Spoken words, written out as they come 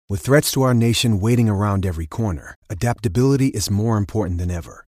With threats to our nation waiting around every corner, adaptability is more important than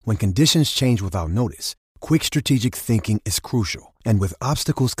ever. When conditions change without notice, quick strategic thinking is crucial. And with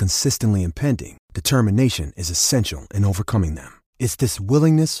obstacles consistently impending, determination is essential in overcoming them. It's this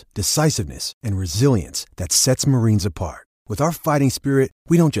willingness, decisiveness, and resilience that sets Marines apart. With our fighting spirit,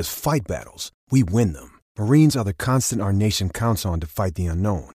 we don't just fight battles, we win them. Marines are the constant our nation counts on to fight the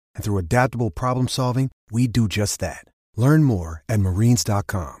unknown. And through adaptable problem solving, we do just that. Learn more at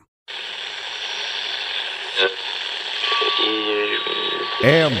marines.com.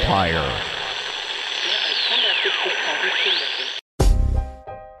 Empire.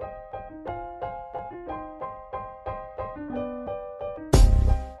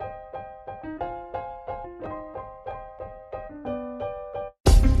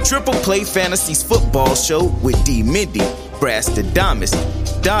 Triple Play Fantasies football show with D. Mindy, Brastradamus,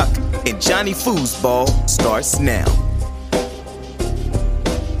 Doc, and Johnny Foosball starts now.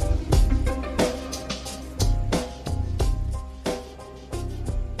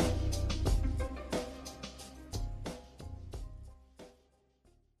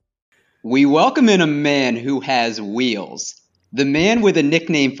 We welcome in a man who has wheels. The man with a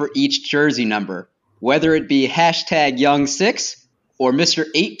nickname for each jersey number, whether it be hashtag Young6 or Mr.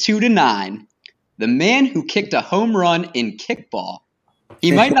 82-9. The man who kicked a home run in kickball.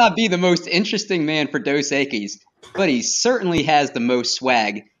 He might not be the most interesting man for Dos Equis, but he certainly has the most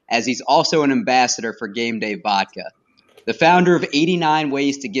swag, as he's also an ambassador for Game Day Vodka. The founder of 89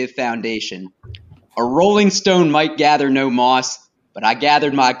 Ways to Give Foundation. A rolling stone might gather no moss, but I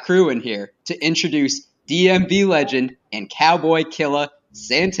gathered my crew in here to introduce DMV legend and cowboy killer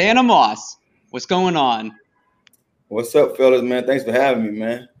Santana Moss. What's going on? What's up, fellas, man? Thanks for having me,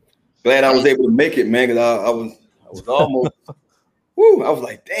 man. Glad I was able to make it, man, because I was almost, I was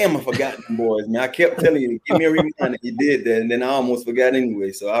like, damn, I forgot them boys, man. I kept telling you, give me a reminder. You did that, and then I almost forgot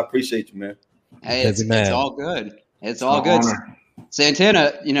anyway, so I appreciate you, man. Hey, it's all good. It's all good. Honor.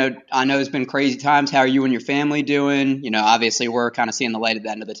 Santana, I know it's been crazy times. How are you and your family doing? Obviously we're kind of seeing the light at the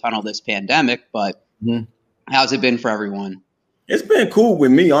end of the tunnel, this pandemic, but how's it been for everyone? It's been cool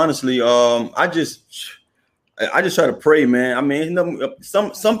with me, honestly. I just try to pray, man. I mean,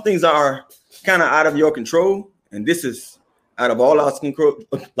 some things are kind of out of your control, and this is out of all our control,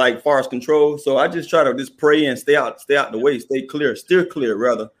 like far as control. So I just try to just pray and stay out the way, steer clear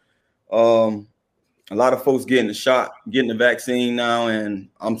rather. A lot of folks getting the vaccine now, and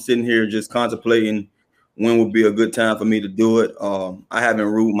I'm sitting here just contemplating when would be a good time for me to do it. I haven't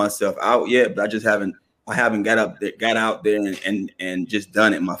ruled myself out yet, but I haven't got out there and just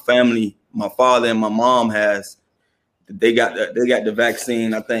done it. My family, my father and my mom they got the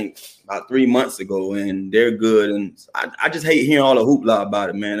vaccine, I think about 3 months ago, and they're good. And I just hate hearing all the hoopla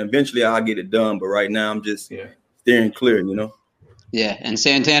about it, man. Eventually I'll get it done, but right now I'm just steering clear, Yeah. And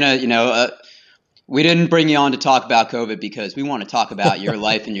Santana, we didn't bring you on to talk about COVID because we want to talk about your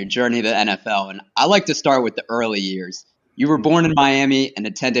life and your journey to the NFL. And I like to start with the early years. You were born in Miami and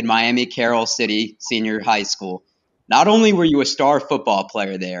attended Miami Carroll City Senior High School. Not only were you a star football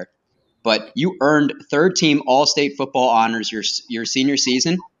player there, but you earned third-team All-State football honors your senior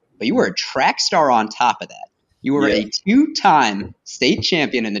season, but you were a track star on top of that. You were a two-time state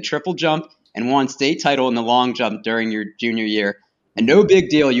champion in the triple jump and won state title in the long jump during your junior year. And no big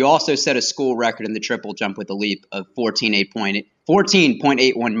deal, you also set a school record in the triple jump with a leap of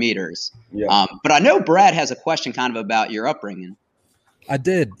 14.81 meters. Yeah. But I know Brad has a question kind of about your upbringing. I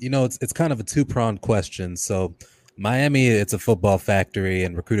did. It's kind of a two-pronged question. So Miami, it's a football factory,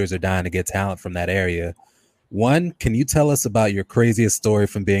 and recruiters are dying to get talent from that area. One, can you tell us about your craziest story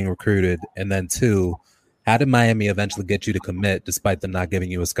from being recruited? And then two, how did Miami eventually get you to commit despite them not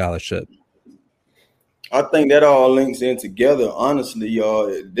giving you a scholarship? I think that all links in together. Honestly,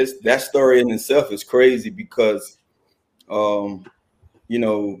 y'all, that story in itself is crazy because,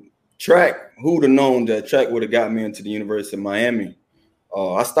 track, who'd have known that track would have got me into the University of Miami?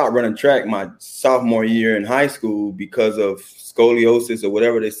 I stopped running track my sophomore year in high school because of scoliosis or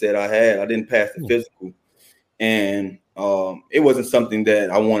whatever they said I had. I didn't pass the physical. And it wasn't something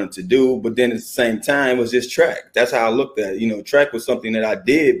that I wanted to do. But then at the same time, it was just track. That's how I looked at it. Track was something that I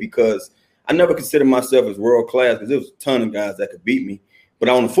did because I never considered myself as world class because there was a ton of guys that could beat me. But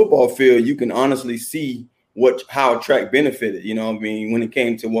on the football field, you can honestly see how track benefited, when it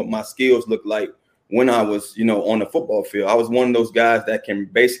came to what my skills looked like when I was, on the football field. I was one of those guys that can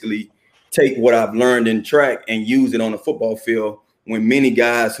basically take what I've learned in track and use it on the football field when many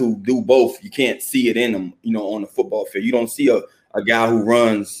guys who do both, you can't see it in them, on the football field. You don't see a guy who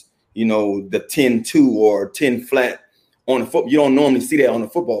runs, the 10-2 or 10 flat on the foot. You don't normally see that on the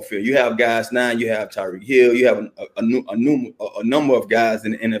football field. You have guys now. You have Tyreek Hill. You have a number of guys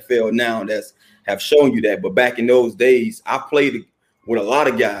in the NFL now that have shown you that. But back in those days, I played with a lot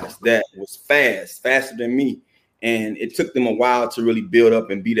of guys that was faster than me, and it took them a while to really build up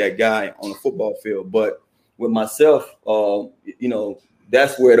and be that guy on the football field. But with myself,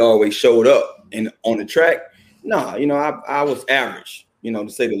 that's where it always showed up. And on the track, I was average, to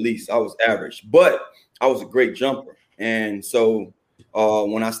say the least. I was average, but I was a great jumper. And so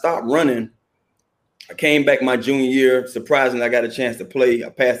when I stopped running, I came back my junior year. Surprisingly, I got a chance to play. I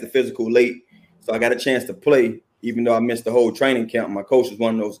passed the physical late, so I got a chance to play, even though I missed the whole training camp. My coach was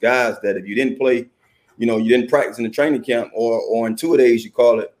one of those guys that if you didn't play, you didn't practice in the training camp or in 2 days, we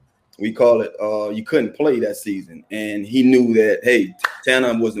call it, you couldn't play that season. And he knew that, hey,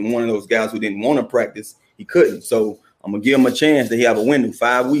 Tanner wasn't one of those guys who didn't want to practice. He couldn't. So I'm going to give him a chance that he have a window,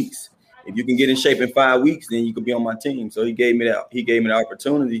 5 weeks. If you can get in shape in 5 weeks, then you could be on my team. So he gave me the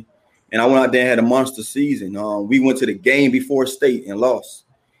opportunity. And I went out there and had a monster season. We went to the game before state and lost.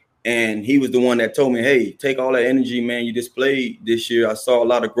 And he was the one that told me, hey, take all that energy, man, you displayed this year. I saw a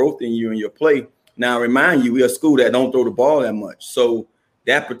lot of growth in you and your play. Now, I remind you, we're a school that don't throw the ball that much. So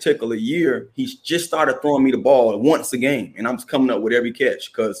that particular year, he just started throwing me the ball once a game. And I'm just coming up with every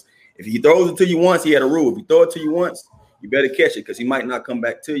catch, because if he throws it to you once, he had a rule. If he throw it to you once, you better catch it, because he might not come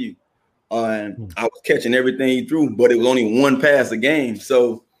back to you. And I was catching everything he threw, but it was only one pass a game.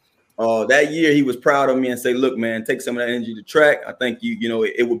 So that year he was proud of me and say, look, man, take some of that energy to track. I think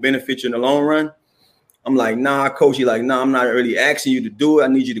it would benefit you in the long run. I'm like, nah, coach. He's like, nah, I'm not really asking you to do it. I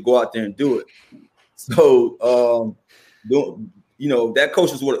need you to go out there and do it. So, that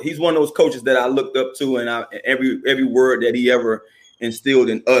coach he's one of those coaches that I looked up to, and every word that he ever instilled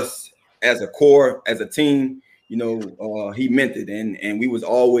in us as a core, as a team, he meant it. And we was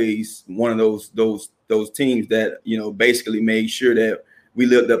always one of those teams that, basically made sure that we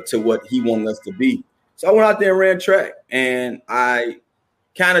lived up to what he wanted us to be. So I went out there and ran track, and I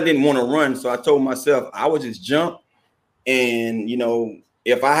kind of didn't want to run. So I told myself I would just jump, and,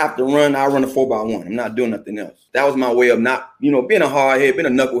 if I have to run, I'll run a 4x1. I'm not doing nothing else. That was my way of not, being a hard head, being a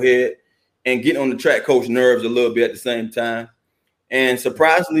knucklehead, and getting on the track coach nerves a little bit at the same time. And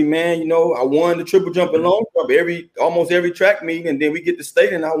surprisingly, man, I won the triple jump and long jump almost every track meet, and then we get to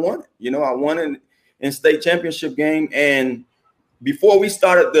state and I won it. I won in state championship game. And before we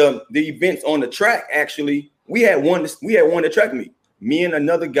started the events on the track, actually, we had won the track meet. Me and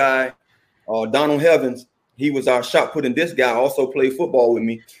another guy, Donald Heavens, he was our shot put in disc guy, also played football with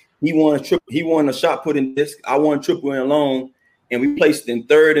me. He won a shot put in disc. I won triple and long, and we placed in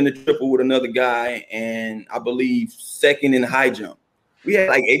third in the triple with another guy, and I believe second in the high jump. We had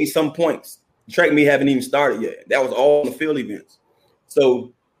like 80-some points. The track meet haven't even started yet. That was all in the field events.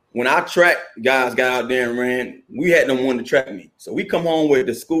 So when our track guys got out there and ran, we had them won the track meet. So we come home with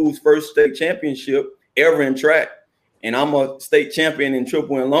the school's first state championship ever in track, and I'm a state champion in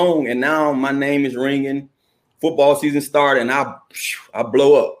triple and long, and now my name is ringing. Football season started, and I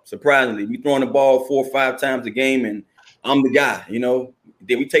blow up. Surprisingly, we throwing the ball 4 or 5 times a game, and I'm the guy.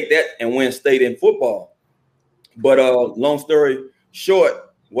 Then we take that and win state in football. But long story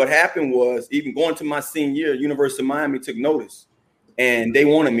short, what happened was, even going to my senior year, University of Miami took notice, and they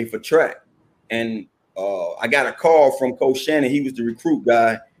wanted me for track. And I got a call from Coach Shannon. He was the recruit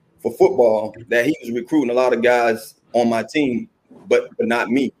guy for football, that he was recruiting a lot of guys on my team, but not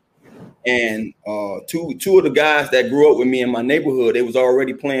me. And two of the guys that grew up with me in my neighborhood, they was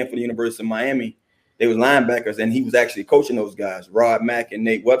already playing for the University of Miami. They was linebackers, and he was actually coaching those guys, Rod Mack and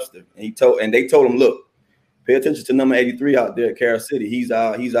Nate Webster. And they told him, look, pay attention to number 83 out there at Carol City. He's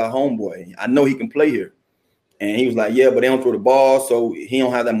our homeboy. I know he can play here. And he was like, yeah, but they don't throw the ball, so he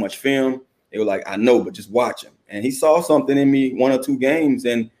don't have that much film. They were like, I know, but just watch him. And he saw something in me 1 or 2 games,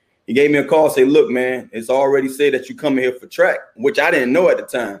 and he gave me a call, say, look, man, it's already said that you coming here for track, which I didn't know at the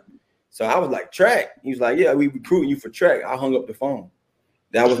time. So I was like, track? He was like, yeah, we recruiting you for track. I hung up the phone.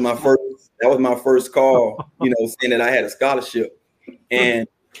 That was my first call, saying that I had a scholarship. And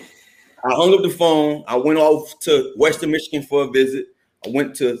I hung up the phone. I went off to Western Michigan for a visit. I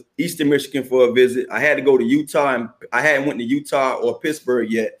went to Eastern Michigan for a visit. I had to go to Utah, and I hadn't went to Utah or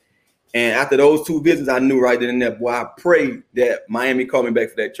Pittsburgh yet. And after those 2 visits, I knew right then and there, boy, I prayed that Miami called me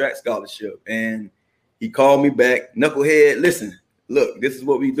back for that track scholarship. And he called me back, knucklehead, listen, look, this is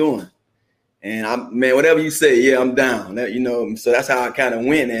what we doing. And man, whatever you say, yeah, I'm down. So that's how I kind of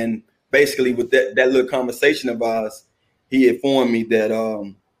went. And basically with that little conversation of ours, he informed me that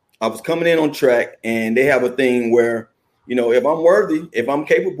I was coming in on track, and they have a thing where, if I'm worthy, if I'm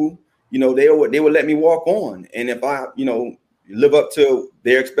capable, they would let me walk on. And if I, live up to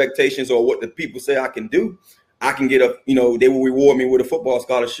their expectations or what the people say I can do, I can get they will reward me with a football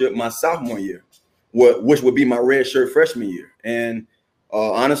scholarship my sophomore year, which would be my redshirt freshman year. And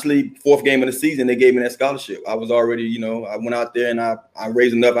honestly, fourth game of the season, they gave me that scholarship. I was already, I went out there and I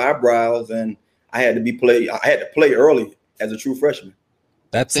raised enough eyebrows, and I had to play early as a true freshman.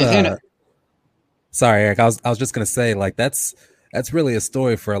 That's sorry, Eric. I was just gonna say, like, that's really a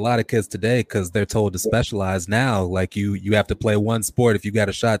story for a lot of kids today, because they're told to specialize now. Like you have to play one sport if you got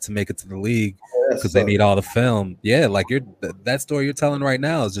a shot to make it to the league, because they need all the film. Yeah, like that story you're telling right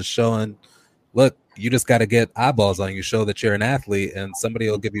now is just showing, look, you just got to get eyeballs on you, show that you're an athlete, and somebody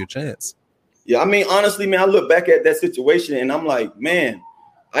will give you a chance. Yeah, I mean, honestly, man, I look back at that situation and I'm like, man,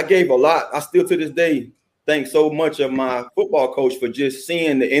 I gave a lot. I still to this day thank so much of my football coach for just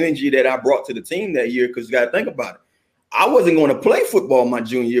seeing the energy that I brought to the team that year, because you got to think about it. I wasn't going to play football my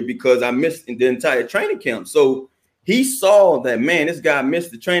junior year because I missed the entire training camp. So he saw that, man, this guy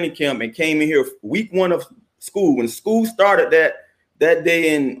missed the training camp and came in here week 1 of school. When school started that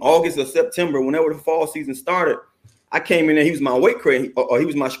day in August or September, whenever the fall season started, I came in there. He was my weight crate, or he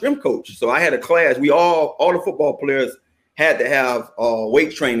was my scrim coach. So I had a class. We all the football players had to have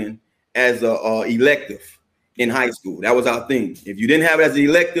weight training as a elective in high school. That was our thing. If you didn't have it as an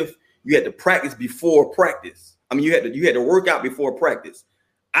elective, you had to practice before practice. I mean, you had to work out before practice.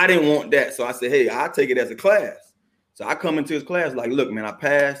 I didn't want that. So I said, hey, I'll take it as a class. So I come into his class like, look, man, I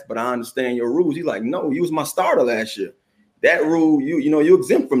passed, but I understand your rules. He's like, no, you was my starter last year. That rule, you're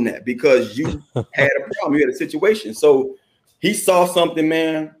exempt from that because you had a problem. You had a situation. So he saw something,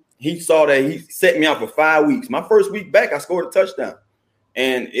 man. He saw that. He set me out for 5 weeks. My first week back, I scored a touchdown.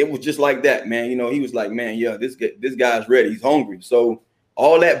 And it was just like that, man. He was like, man, yeah, this guy's ready. He's hungry. So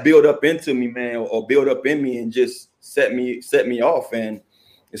all that built up into me, man, or built up in me and just set me off. And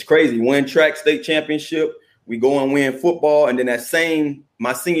it's crazy. Win track state championship. We go and win football. And then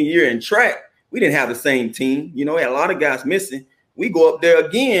my senior year in track, we didn't have the same team. We had a lot of guys missing. We go up there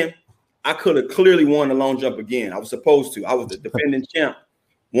again. I could have clearly won the long jump again. I was supposed to. I was the defending champ.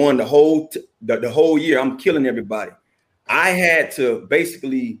 Won the whole year. I'm killing everybody. I had to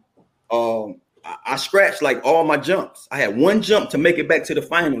basically I scratched like all my jumps. I had one jump to make it back to the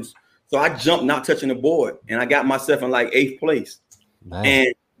finals. So I jumped not touching the board, and I got myself in like 8th place. Nice.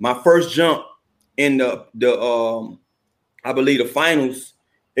 And my first jump in the I believe the finals,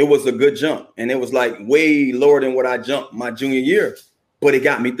 it was a good jump, and it was like way lower than what I jumped my junior year, but it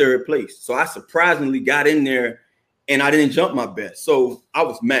got me 3rd place. So I surprisingly got in there, and I didn't jump my best. So I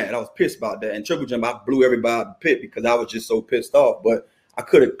was mad. I was pissed about that. And triple jump, I blew everybody out the pit because I was just so pissed off. But I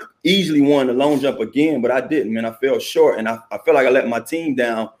could have easily won the long jump again, but I didn't, man. I fell short, and I feel like I let my team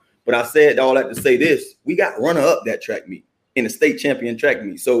down. But I said all that to say this: we got runner-up that track meet in the state champion track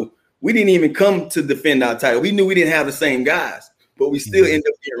meet. So we didn't even come to defend our title. We knew we didn't have the same guys, but we still ended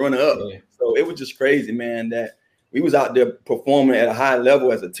up getting runner-up. Yeah. So it was just crazy, man, that we was out there performing at a high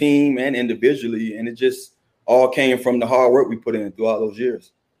level as a team and individually, and it just all came from the hard work we put in throughout those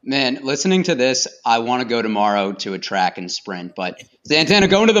years. Man, listening to this, I want to go tomorrow to a track and sprint. But Santana,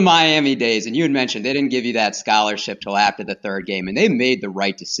 going to the Miami days, and you had mentioned they didn't give you that scholarship till after the 3rd game, and they made the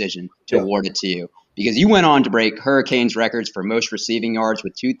right decision to award it to you because you went on to break Hurricanes records for most receiving yards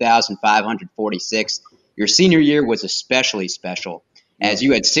with 2,546. Your senior year was especially special as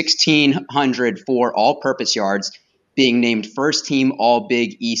you had 1,604 all-purpose yards, being named first-team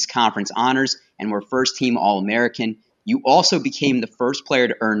All-Big East Conference honors and were first-team All-American. You also became the first player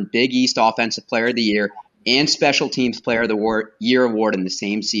to earn Big East Offensive Player of the Year and Special Teams Player of the Year award in the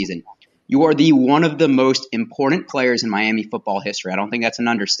same season. You are one of the most important players in Miami football history. I don't think that's an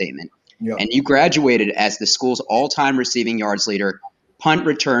understatement. Yep. And you graduated as the school's all-time receiving yards leader, punt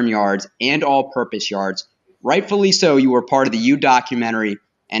return yards, and all-purpose yards. Rightfully so, you were part of the U documentary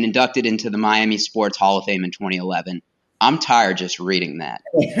and inducted into the Miami Sports Hall of Fame in 2011. I'm tired just reading that.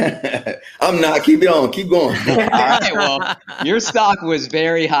 I'm not. Keep it on. Keep going. All right. Well, your stock was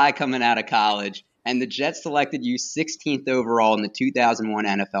very high coming out of college, and the Jets selected you 16th overall in the 2001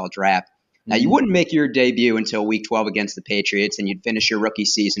 NFL Draft. Now, you wouldn't make your debut until Week 12 against the Patriots, and you'd finish your rookie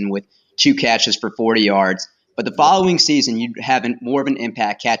season with 2 catches for 40 yards. But the following season, you'd have more of an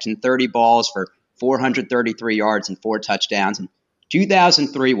impact, catching 30 balls for 433 yards and 4 touchdowns. And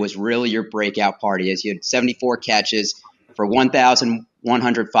 2003 was really your breakout party as you had 74 catches for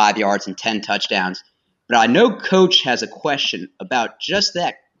 1,105 yards and 10 touchdowns. But I know Coach has a question about just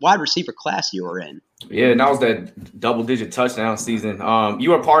that wide receiver class you were in. Yeah, and that was that double-digit touchdown season.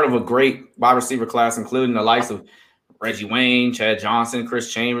 You were part of a great wide receiver class, including the likes of Reggie Wayne, Chad Johnson,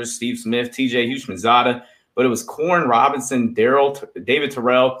 Chris Chambers, Steve Smith, T.J. Hushmanzada. But it was Corn Robinson, David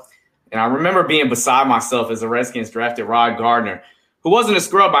Terrell. And I remember being beside myself as the Redskins drafted Rod Gardner, who wasn't a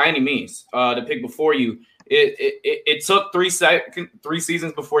scrub by any means, to pick before you. It took three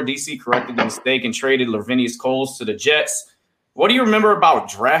seasons before DC corrected the mistake and traded Lavinius Coles to the Jets. What do you remember about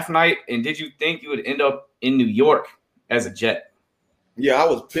draft night, and did you think you would end up in New York as a Jet? Yeah, I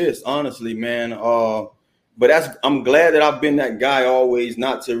was pissed, honestly, man. But I'm glad that I've been that guy always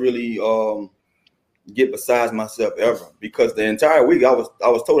not to really get besides myself ever, because the entire week I was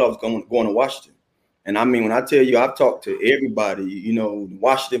told I was going to Washington. And I mean, when I tell you, I've talked to everybody, you know,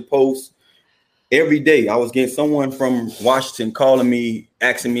 Washington Post, every day I was getting someone from Washington calling me,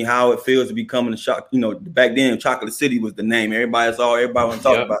 asking me how it feels to be coming to Chocolate. You know, back then Chocolate City was the name. Everybody want to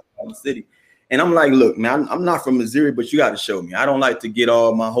talk about Chocolate City. And I'm like, look, man, I'm not from Missouri, but you got to show me. I don't like to get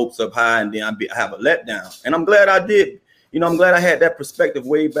all my hopes up high and then I have a letdown. And I'm glad I did. You know, I'm glad I had that perspective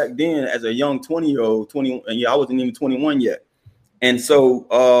way back then as a young 20-year-old, 20. And yeah, I wasn't even 21 yet. And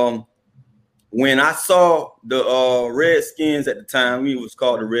so when I saw the Redskins at the time, we was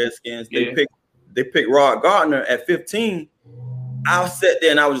called the Redskins. They picked Rod Gardner at 15. I sat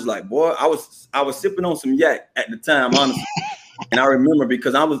there and I was like, boy, I was sipping on some yak at the time, honestly. And I remember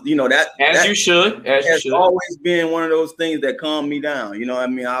because I was, you know, that you should always been one of those things that calm me down. You know what I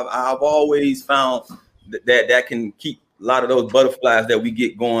mean? I've always found that can keep a lot of those butterflies that we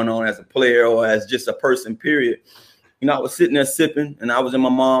get going on as a player or as just a person, period. You know, I was sitting there sipping and I was in my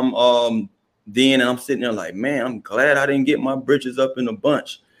mom den and I'm sitting there like, man, I'm glad I didn't get my britches up in a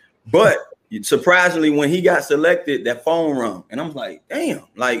bunch. But surprisingly, when he got selected, that phone rung. And I'm like, damn,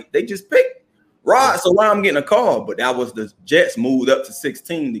 like they just picked Rod, so why I'm getting a call? But that was the Jets moved up to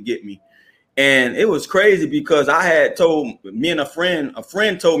 16 to get me. And it was crazy because I had told me and a friend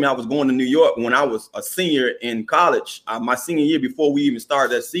told me I was going to New York when I was a senior in college. My senior year, before we even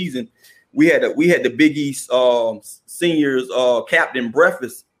started that season, we had the Big East seniors captain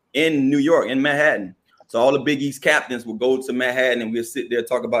breakfast in New York, in Manhattan. So all the Big East captains would go to Manhattan and we'd sit there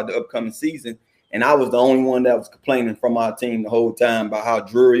talk about the upcoming season. And I was the only one that was complaining from our team the whole time about how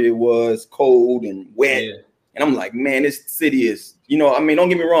dreary it was, cold and wet. Yeah. And I'm like, man, this city is, you know, I mean, don't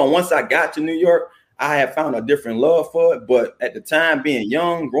get me wrong. Once I got to New York, I had found a different love for it. But at the time, being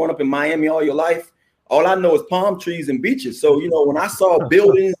young, growing up in Miami all your life, all I know is palm trees and beaches. So, you know, when I saw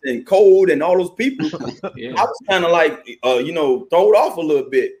buildings and cold and all those people, I was kind of like, you know, thrown off a little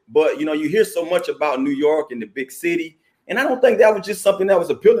bit. But, you know, you hear so much about New York and the big city. And I don't think that was just something that was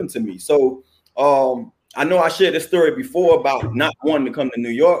appealing to me. So, I know I shared this story before about not wanting to come to New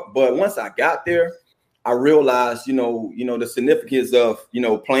York, but once I got there, I realized, you know, the significance of, you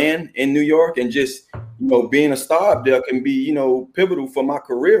know, playing in New York and just, you know, being a star up there can be, you know, pivotal for my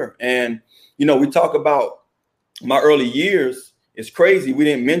career. And, you know, we talk about my early years. It's crazy. We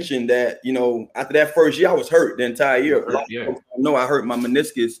didn't mention that, you know, after that first year, I was hurt the entire year. I hurt my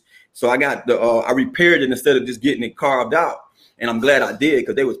meniscus. So I got I repaired it instead of just getting it carved out. And I'm glad I did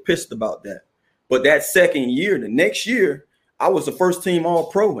because they was pissed about that. But that second year, the next year, I was the first team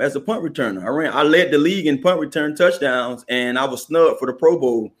All-Pro as a punt returner. I led the league in punt return touchdowns, and I was snubbed for the Pro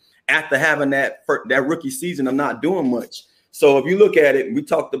Bowl after having that rookie season of not doing much. So if you look at it,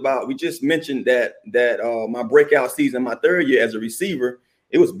 we just mentioned that my breakout season, my third year as a receiver,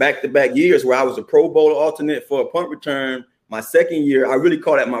 it was back-to-back years where I was a Pro Bowl alternate for a punt return. My second year, I really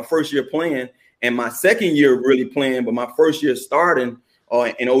call that my first year playing, and my second year really playing, but my first year starting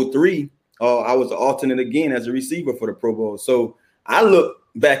in 2003. I was an alternate again as a receiver for the Pro Bowl. So I look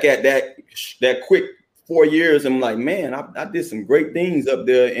back at that quick 4 years and I'm like, man, I did some great things up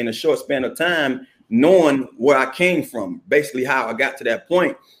there in a short span of time, knowing where I came from, basically how I got to that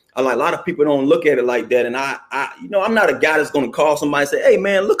point. A lot of people don't look at it like that. And I you know, I'm not a guy that's going to call somebody and say, hey,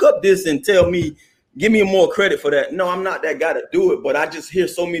 man, look up this and tell me, give me more credit for that. No, I'm not that guy to do it. But I just hear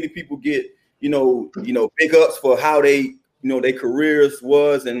so many people get, you know, big ups for how they, you know, their careers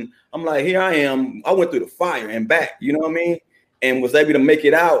was. And I'm like, here I am. I went through the fire and back, you know what I mean? And was able to make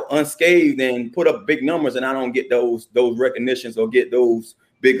it out unscathed and put up big numbers. And I don't get those recognitions or get those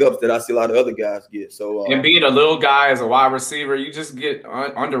big ups that I see a lot of other guys get. So and being a little guy as a wide receiver, you just get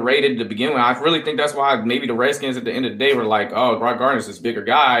underrated to begin with. I really think that's why maybe the Redskins at the end of the day were like, oh, Rod Gardner's this bigger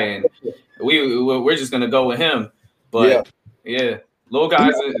guy, and we're just gonna go with him. But yeah little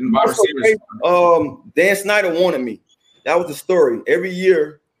guys and wide receivers. Dan Snyder wanted me. That was the story. Every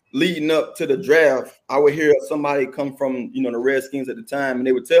year leading up to the draft, I would hear somebody come from, you know, the Redskins at the time, and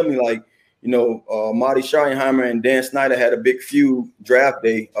they would tell me like, you know, Marty Schottenheimer and Dan Snyder had a big feud draft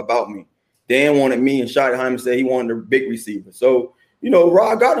day about me. Dan wanted me, and Schottenheimer said he wanted a big receiver. So, you know,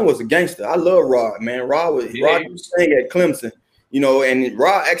 Rod Gardner was a gangster. I love Rod, man. Rod was playing at Clemson, you know, and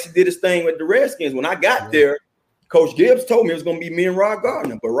Rod actually did his thing with the Redskins. When I got there, Coach Gibbs told me it was going to be me and Rod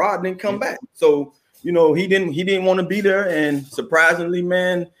Gardner, but Rod didn't come back. So, you know, he didn't want to be there. And surprisingly,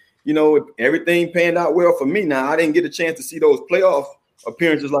 man, you know, everything panned out well for me. Now, I didn't get a chance to see those playoff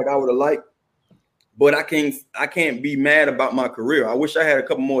appearances like I would have liked, but I can't be mad about my career. I wish I had a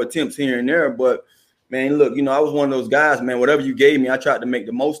couple more attempts here and there, but man, look, you know, I was one of those guys, man. Whatever you gave me, I tried to make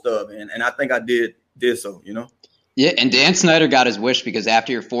the most of, and I think I did so, you know. Yeah, and Dan Snyder got his wish because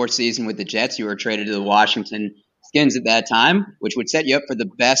after your fourth season with the Jets, you were traded to the Washington Skins at that time, which would set you up for the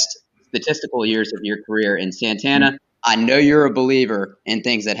best statistical years of your career. And Santana, I know you're a believer in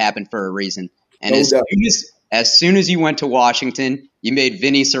things that happen for a reason. And as soon as you went to Washington, you made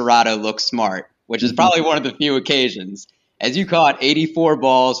Vinny Serrato look smart, which is probably one of the few occasions, as you caught 84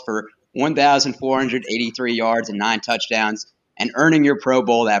 balls for 1,483 yards and 9 touchdowns and earning your Pro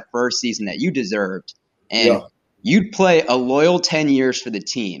Bowl that first season that you deserved. And you'd play a loyal 10 years for the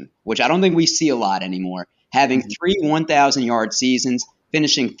team, which I don't think we see a lot anymore, having 3 1,000-yard seasons,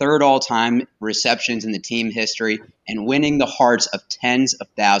 finishing third all-time receptions in the team history, and winning the hearts of tens of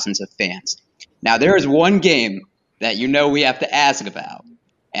thousands of fans. Now, there is one game that you know we have to ask about,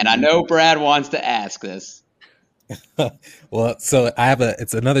 and I know Brad wants to ask this. Well, so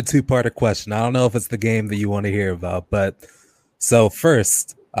it's another two-parter question. I don't know if it's the game that you want to hear about, but so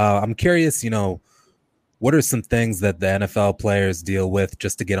first, I'm curious, you know, what are some things that the NFL players deal with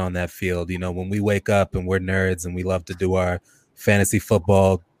just to get on that field? You know, when we wake up and we're nerds and we love to do our fantasy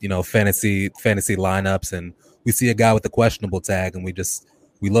football, you know, fantasy lineups, and we see a guy with a questionable tag and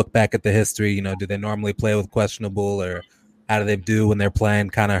we look back at the history, you know, do they normally play with questionable, or how do they do when they're playing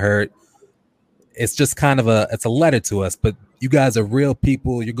kind of hurt? It's just kind of it's a letter to us, but you guys are real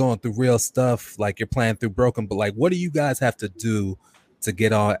people. You're going through real stuff, like you're playing through broken, but like, what do you guys have to do to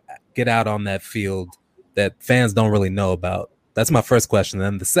get out on that field that fans don't really know about? That's my first question.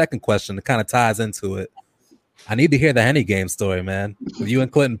 Then the second question that kind of ties into it. I need to hear the Henny game story, man, with you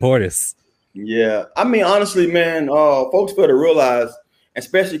and Clinton Portis. Yeah. I mean, honestly, man, folks fail to realize,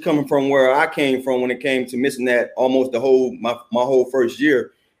 especially coming from where I came from when it came to missing that almost my whole first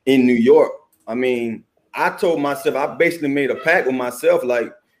year in New York. I mean, I told myself, I basically made a pact with myself,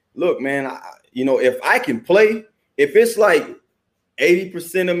 like, look, man, if I can play, if it's like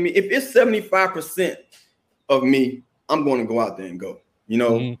 80% of me, if it's 75% of me, I'm going to go out there and go. You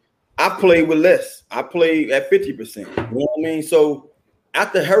know, I play with less. I play at 50%. You know what I mean? So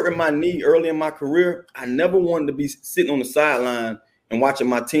after hurting my knee early in my career, I never wanted to be sitting on the sideline and watching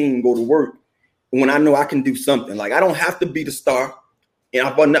my team go to work when I know I can do something. Like, I don't have to be the star. And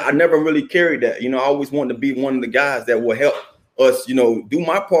I never really carried that. You know, I always wanted to be one of the guys that will help us, you know, do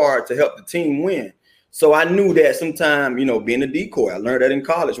my part to help the team win. So I knew that sometime, you know, being a decoy, I learned that in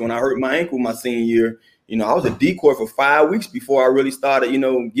college when I hurt my ankle my senior year. You know, I was a decoy for 5 weeks before I really started, you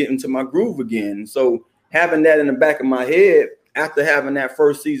know, getting to my groove again. So having that in the back of my head after having that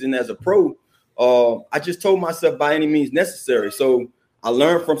first season as a pro, I just told myself by any means necessary. So I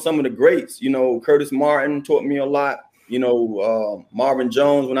learned from some of the greats. You know, Curtis Martin taught me a lot. You know, Marvin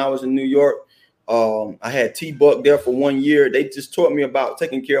Jones when I was in New York. I had T-Buck there for 1 year. They just taught me about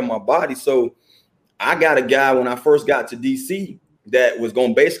taking care of my body. So I got a guy when I first got to D.C. that was going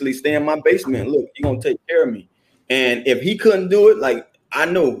to basically stay in my basement. Look, you're going to take care of me. And if he couldn't do it, like, I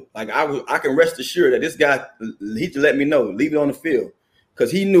know, like, I can rest assured that this guy, he just let me know, leave it on the field.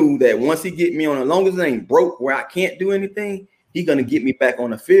 Because he knew that once he get me on, as long as it ain't broke where I can't do anything, he going to get me back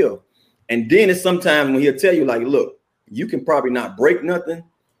on the field. And then it's sometimes when he'll tell you, like, look, you can probably not break nothing,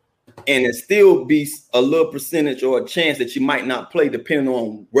 and it still be a little percentage or a chance that you might not play depending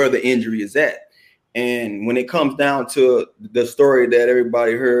on where the injury is at. And when it comes down to the story that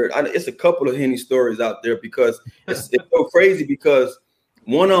everybody heard, it's a couple of Henny stories out there because it's so crazy because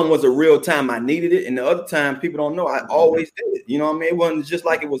one of them was a real time I needed it, and the other time people don't know I always did it. You know what I mean? It wasn't just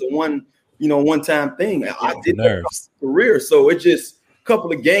like it was a one-time thing. I did it my career, so it just a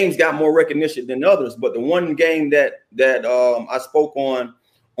couple of games got more recognition than others. But the one game that I spoke on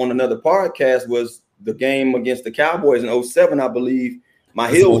another podcast was the game against the Cowboys in 2007, I believe. My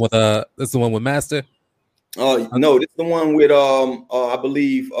heel. This is the one with Master. No, this is the one with I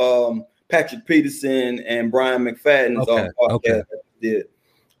believe Patrick Peterson and Brian McFadden's podcast. Did.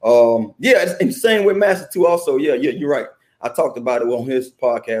 Yeah, and same with Master too. Also, yeah, you're right. I talked about it on his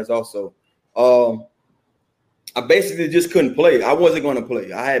podcast also. I basically just couldn't play. I wasn't going to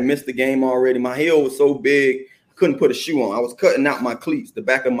play. I had missed the game already. My heel was so big, I couldn't put a shoe on. I was cutting out my cleats, the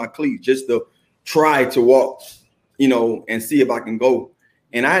back of my cleats, just to try to walk, you know, and see if I can go.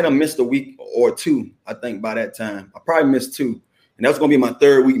 And I had missed a week or two, I think, by that time. I probably missed 2. And that was going to be my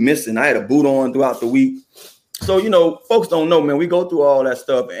 3rd week missing. I had a boot on throughout the week. So, you know, folks don't know, man. We go through all that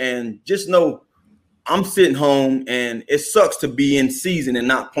stuff. And just know I'm sitting home, and it sucks to be in season and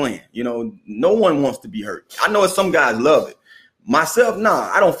not playing. You know, no one wants to be hurt. I know some guys love it. myself, nah,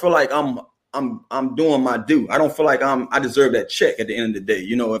 I don't feel like I'm doing my due. I don't feel like I deserve that check at the end of the day.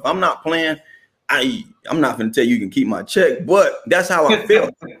 You know, if I'm not playing, I'm not going to tell you can keep my check, but that's how I feel.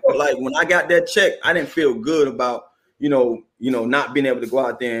 Like when I got that check, I didn't feel good about, you know, not being able to go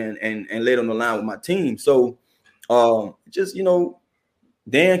out there and lay it on the line with my team. So just, you know,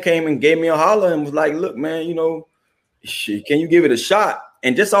 Dan came and gave me a holler and was like, look, man, you know, can you give it a shot?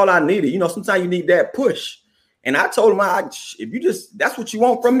 And just all I needed, you know, sometimes you need that push. And I told him, if that's what you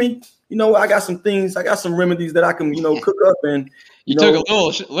want from me, you know, I got some remedies that I can, you know, cook up. And you took a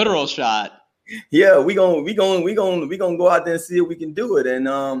little literal shot. Yeah, we gonna go out there and see if we can do it. And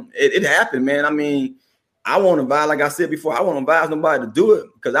it happened, man. I mean, I won't advise, like I said before, I won't advise nobody to do it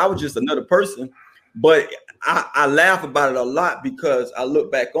because I was just another person. But I laugh about it a lot because I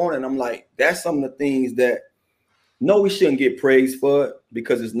look back on it and I'm like, that's some of the things that we shouldn't get praised for it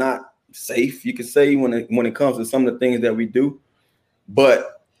because it's not safe, you can say, when it comes to some of the things that we do.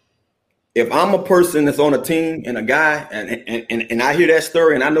 But if I'm a person that's on a team and a guy and I hear that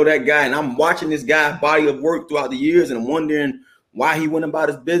story and I know that guy and I'm watching this guy's body of work throughout the years and I'm wondering why he went about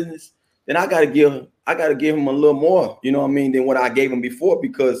his business, then I gotta give him a little more, you know what I mean, than what I gave him before.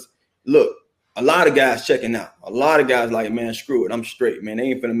 Because look, a lot of guys checking out. A lot of guys like, man, screw it, I'm straight, man. They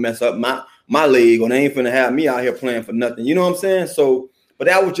ain't finna mess up my league, or they ain't finna have me out here playing for nothing. You know what I'm saying? So, but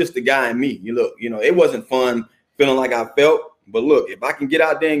that was just the guy in me. It wasn't fun feeling like I felt. But look, if I can get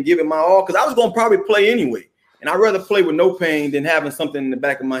out there and give it my all, because I was going to probably play anyway. And I'd rather play with no pain than having something in the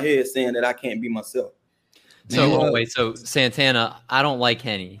back of my head saying that I can't be myself. So Santana, I don't like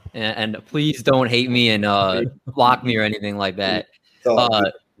Henny. And please don't hate me and block me or anything like that.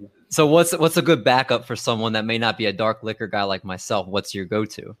 So what's a good backup for someone that may not be a dark liquor guy like myself? What's your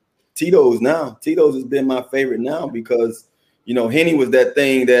go-to? Tito's now. Tito's has been my favorite now because, you know, Henny was that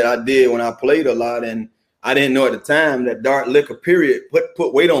thing that I did when I played a lot, and I didn't know at the time that dark liquor period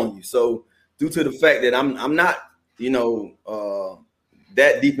put weight on you. So due to the fact that I'm not, you know,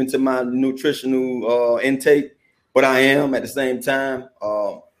 that deep into my nutritional intake, but I am at the same time.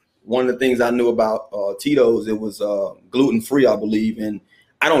 One of the things I knew about Tito's, it was gluten-free, I believe, and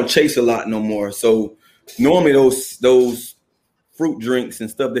I don't chase a lot no more. So normally those fruit drinks and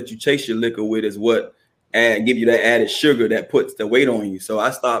stuff that you chase your liquor with is what give you that added sugar that puts the weight on you. So I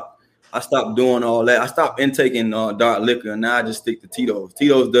stopped doing all that. I stopped intaking dark liquor, and now I just stick to Tito's.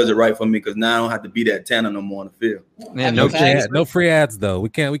 Tito's does it right for me because now I don't have to be that tanner no more on the field. Man, no free ads though. We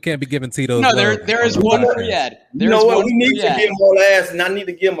can't be giving Tito's. No, there is one free ad. You know what? We need to give him all ass, and I need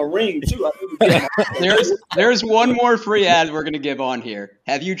to give him a ring too. There's one more free ad we're gonna give on here.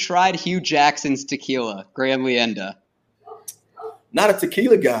 Have you tried Hugh Jackson's tequila, Graham Leenda? Not a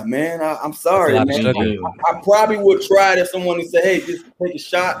tequila guy, man. I'm sorry, man. I probably would try it if someone would say, hey, just take a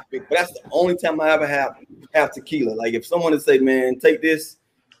shot. But that's the only time I ever have tequila. Like if someone would say, man, take this,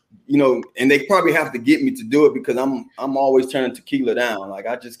 you know, and they probably have to get me to do it because I'm always turning tequila down. Like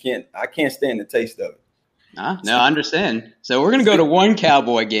I can't stand the taste of it. No, I understand. So we're going to go to one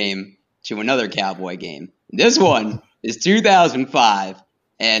Cowboy game to another Cowboy game. This one is 2005,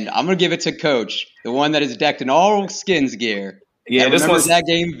 and I'm going to give it to Coach, the one that is decked in all Skins gear. Yeah, this one's that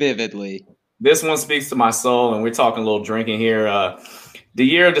game vividly. This one speaks to my soul, and we're talking a little drinking here. The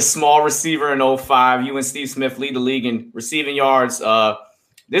year of the small receiver in 05, you and Steve Smith lead the league in receiving yards.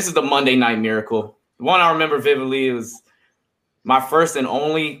 This is the Monday Night Miracle. The one I remember vividly, it was my first and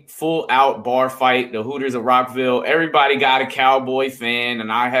only full-out bar fight, the Hooters of Rockville. Everybody got a Cowboy fan,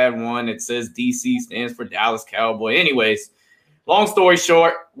 and I had one that says DC stands for Dallas Cowboy. Anyways, long story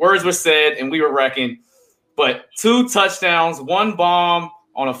short, words were said, and we were wrecking. But 2 touchdowns, 1 bomb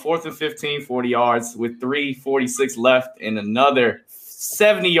on a 4th and 15, 40 yards with 3:46 left, and another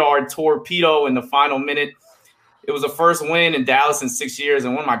 70-yard torpedo in the final minute. It was the first win in Dallas in 6 years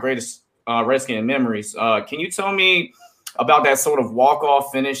and one of my greatest Redskin memories. Can you tell me about that sort of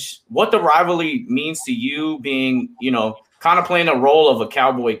walk-off finish, what the rivalry means to you being, you know, kind of playing the role of a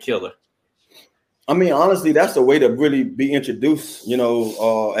Cowboy killer? I mean, honestly, that's the way to really be introduced, you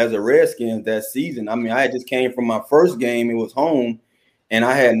know, as a Redskin that season. I mean, I just came from my first game. It was home, and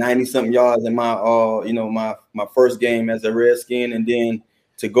I had 90-something yards in my, my first game as a Redskin. And then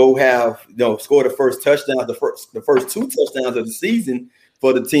to go have, you know, score the first touchdown, the first 2 touchdowns of the season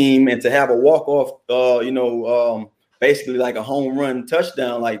for the team, and to have a walk-off, basically like a home run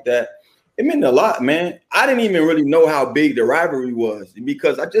touchdown like that, it meant a lot, man. I didn't even really know how big the rivalry was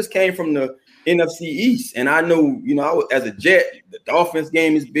because I just came from the NFC East, and I knew, you know, as a Jet, the Dolphins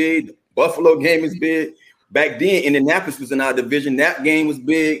game is big, the Buffalo game is big. Back then, Indianapolis was in our division. That game was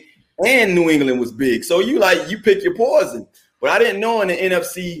big, and New England was big. So you pick your poison. But I didn't know in the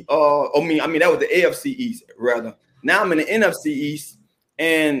NFC. That was the AFC East rather. Now I'm in the NFC East,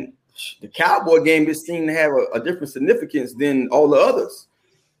 and the Cowboy game just seemed to have a different significance than all the others.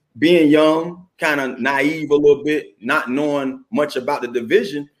 Being young, kind of naive a little bit, not knowing much about the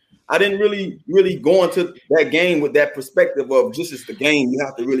division, I didn't really go into that game with that perspective of just as the game. You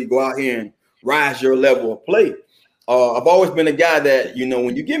have to really go out here and rise your level of play. I've always been a guy that,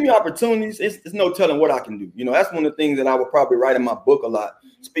 when you give me opportunities, it's no telling what I can do. That's one of the things that I would probably write in my book a lot,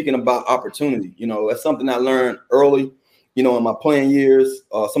 speaking about opportunity. That's something I learned early, in my playing years,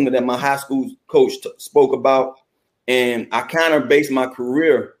 something that my high school coach spoke about. And I kind of based my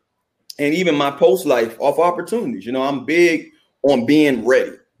career and even my post life off opportunities. I'm big on being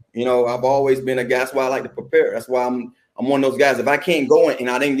ready. I've always been a guy. That's why I like to prepare. That's why I'm one of those guys. If I can't go and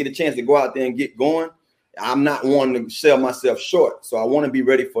I didn't get a chance to go out there and get going, I'm not wanting to sell myself short. So I want to be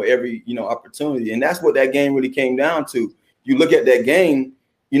ready for every, opportunity. And that's what that game really came down to. You look at that game,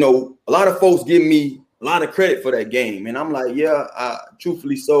 a lot of folks give me a lot of credit for that game. And I'm like, yeah,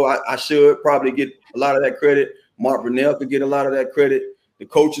 truthfully so. I should probably get a lot of that credit. Mark Brunell could get a lot of that credit. The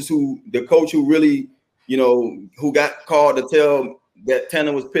coach who really, who got called to tell that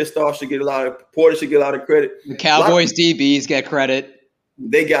Tanner was pissed off should get a lot of, Porter should get a lot of credit. The Cowboys DBs get credit.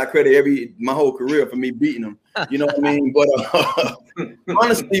 They got credit my whole career for me beating them. You know what I mean? But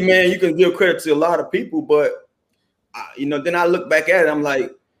honestly, man, you can give credit to a lot of people. But, then I look back at it. I'm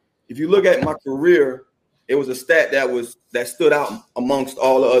like, if you look at my career, it was a stat that stood out amongst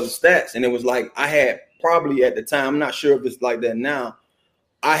all the other stats. And it was like I had probably at the time, I'm not sure if it's like that now,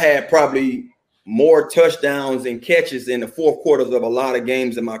 I had probably more touchdowns and catches in the fourth quarters of a lot of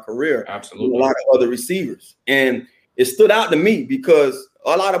games in my career. Absolutely. A lot of other receivers. And it stood out to me because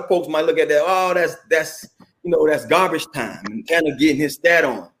a lot of folks might look at that, oh, that's garbage time and kind of getting his stat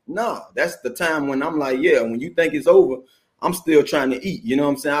on. No, that's the time when I'm like, yeah, when you think it's over, I'm still trying to eat. You know what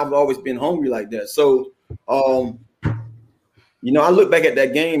I'm saying? I've always been hungry like that. So, I look back at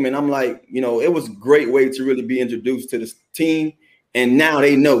that game and I'm like, it was a great way to really be introduced to this team. And now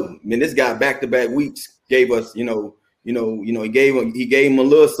they know. I mean, this guy back-to-back weeks gave us, he gave him a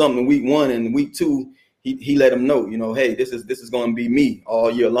little something in week 1 and week 2. He let him know, hey, this is going to be me all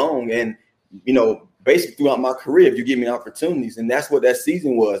year long. And, basically throughout my career, if you give me opportunities, and that's what that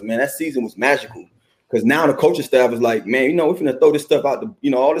season was, man. That season was magical because now the coaching staff was like, man, we're going to throw this stuff out.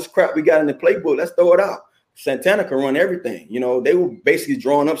 All this crap we got in the playbook, let's throw it out. Santana can run everything. They were basically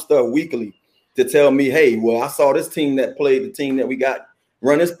drawing up stuff weekly to tell me, hey, well, I saw this team that played the team that we got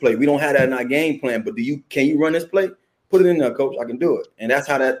run this play. We don't have that in our game plan, but can you run this play? Put it in there, coach. I can do it. And that's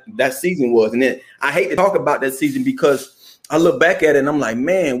how that season was. And then I hate to talk about that season because I look back at it and I'm like,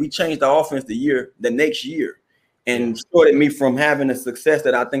 man, we changed the offense the next year and started me from having the success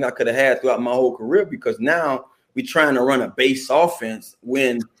that I think I could have had throughout my whole career because now we're trying to run a base offense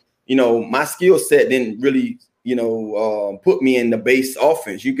when, my skill set didn't really put me in the base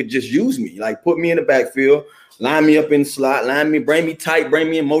offense. You could just use me, like put me in the backfield, line me up in the slot, bring me tight, bring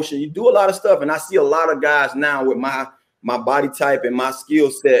me in motion. You do a lot of stuff. And I see a lot of guys now with my body type and my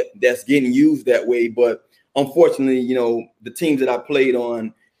skill set that's getting used that way. But unfortunately, the teams that I played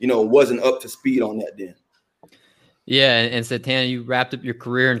on, wasn't up to speed on that then. Yeah, and Santana, you wrapped up your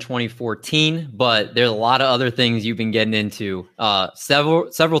career in 2014, but there's a lot of other things you've been getting into.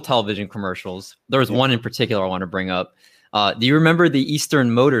 Several television commercials. There was one in particular I want to bring up. Do you remember the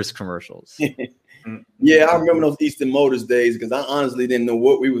Eastern Motors commercials? Yeah, I remember those Eastern Motors days because I honestly didn't know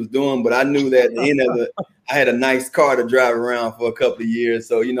what we was doing, but I knew that at the end of it, I had a nice car to drive around for a couple of years.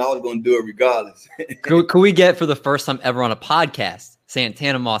 So, I was going to do it regardless. Could we get, for the first time ever on a podcast,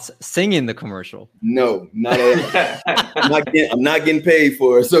 Santana Moss singing the commercial? No, not at all. I'm not getting paid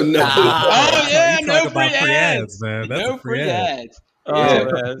for it, so no. Oh yeah, no free ads, man. That's no free ads.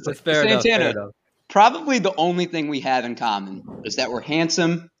 Oh, man. That's fair enough. Santana, probably the only thing we have in common is that we're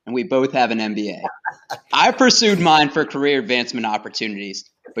handsome and we both have an MBA. I pursued mine for career advancement opportunities,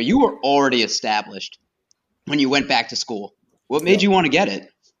 but you were already established when you went back to school. What made you want to get it?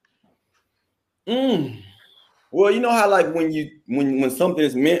 Well, you know how like when something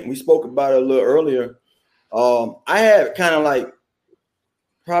is meant, we spoke about it a little earlier. I had kind of like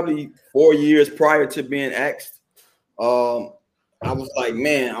probably 4 years prior to being asked. I was like,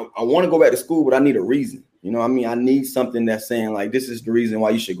 man, I want to go back to school, but I need a reason. I need something that's saying like, this is the reason why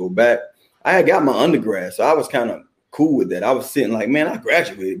you should go back. I had got my undergrad, so I was kind of cool with that. I was sitting like, man, I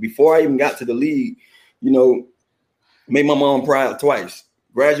graduated before I even got to the league, made my mom proud twice,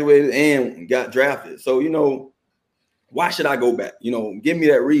 graduated and got drafted. So, why should I go back? Give me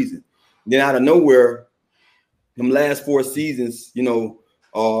that reason. Then out of nowhere, them last 4 seasons,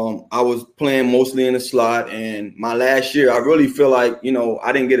 I was playing mostly in the slot. And my last year, I really feel like,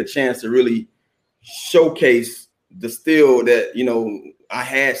 I didn't get a chance to really showcase still that, I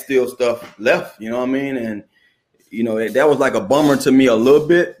had still stuff left, you know what I mean? And, that was like a bummer to me a little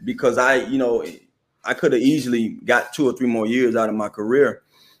bit because I could have easily got 2 or 3 more years out of my career.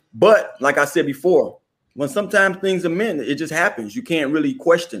 But like I said before, when sometimes things are meant, it just happens. You can't really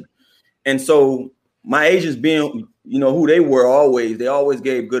question. And so my agents being, who they were always, they always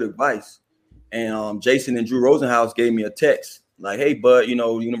gave good advice. And Jason and Drew Rosenhaus gave me a text like, hey, bud,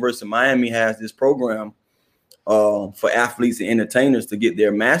 University of Miami has this program for athletes and entertainers to get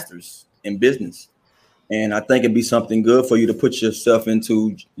their master's in business. And I think it'd be something good for you to put yourself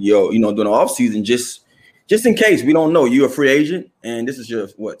into during the off season, just in case. We don't know. You're a free agent, and this is your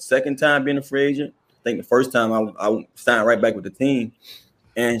second time being a free agent. I think the first time I signed right back with the team.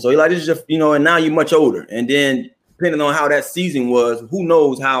 And so he's like, this is just, and now you're much older. And then depending on how that season was, who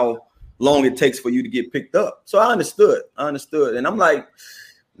knows how long it takes for you to get picked up. So I understood. And I'm like,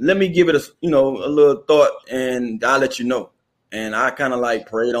 let me give it a little thought and I'll let you know. And I kind of like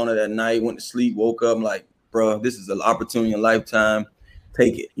prayed on it at night, went to sleep, woke up, I'm like, bro, this is an opportunity in a lifetime.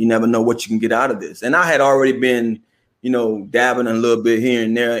 Take it. You never know what you can get out of this. And I had already been, dabbing a little bit here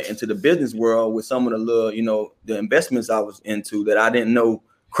and there into the business world with some of the little, the investments I was into that I didn't know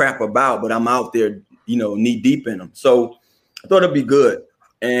crap about, but I'm out there, knee deep in them. So I thought it'd be good.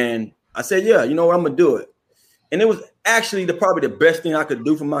 And I said, yeah, you know what, I'm going to do it. And it was actually probably the best thing I could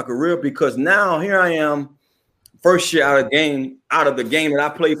do for my career because now here I am, first year out of the game that I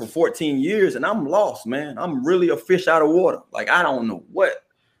played for 14 years, and I'm lost, man. I'm really a fish out of water. Like, I don't know what.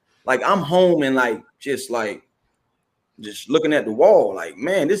 Like, I'm home and just looking at the wall. Like,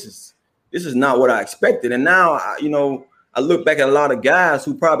 man, this is not what I expected. And now, I look back at a lot of guys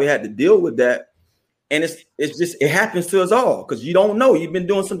who probably had to deal with that, and it happens to us all because you don't know. You've been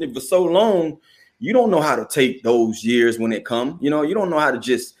doing something for so long, you don't know how to take those years when it come. You don't know how to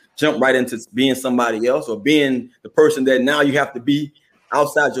just jump right into being somebody else or being the person that now you have to be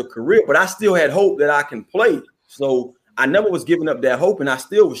outside your career. But I still had hope that I can play. So I never was giving up that hope and I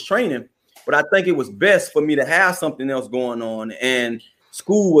still was training. But I think it was best for me to have something else going on. And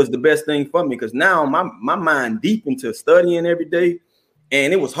school was the best thing for me because now my mind deep into studying every day.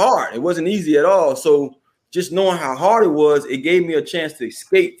 And it was hard. It wasn't easy at all. So just knowing how hard it was, it gave me a chance to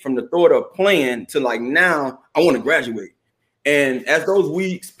escape from the thought of playing to now I want to graduate. And as those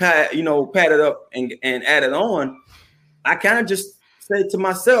weeks padded up and added on, I kind of just said to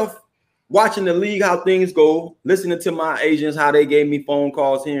myself, watching the league, how things go, listening to my agents, how they gave me phone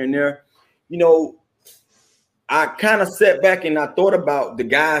calls here and there, I kind of sat back and I thought about the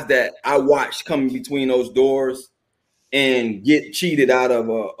guys that I watched coming between those doors and get cheated out of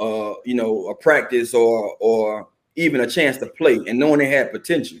a practice or even a chance to play and knowing they had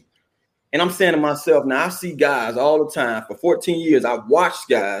potential. And I'm saying to myself, now I see guys all the time. For 14 years, I've watched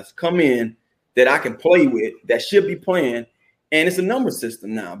guys come in that I can play with that should be playing. And it's a number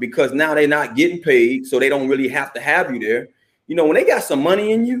system now because now they're not getting paid. So they don't really have to have you there. When they got some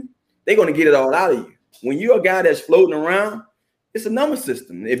money in you, they're going to get it all out of you. When you're a guy that's floating around, it's a number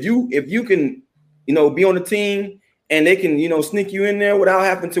system. If you can, be on the team and they can, sneak you in there without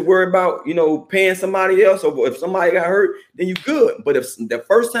having to worry about, paying somebody else, or if somebody got hurt, then you're good. But if the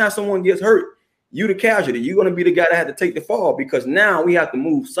first time someone gets hurt, you the casualty. You're going to be the guy that had to take the fall because now we have to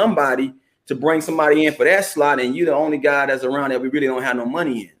move somebody to bring somebody in for that slot, and you're the only guy that's around that we really don't have no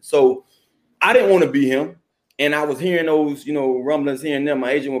money in. So I didn't want to be him. And I was hearing those, rumblings here and there.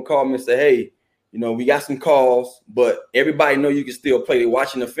 My agent would call me and say, hey, we got some calls, but everybody know you can still play. They're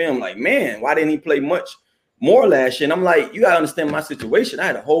watching the film like, man, why didn't he play much more last year? And I'm like, you got to understand my situation. I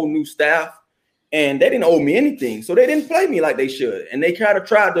had a whole new staff and they didn't owe me anything. So they didn't play me like they should. And they kind of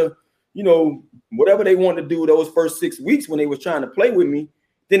tried to, whatever they wanted to do those first 6 weeks when they was trying to play with me,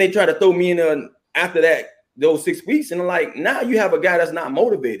 then they tried to throw me in there after that, those 6 weeks. And I'm like, now you have a guy that's not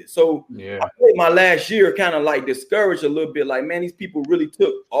motivated. So I played my last year kind of like discouraged a little bit. Like, man, these people really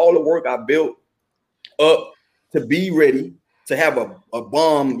took all the work I built up to be ready to have a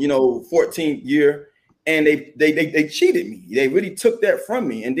bomb, 14th year. And they cheated me. They really took that from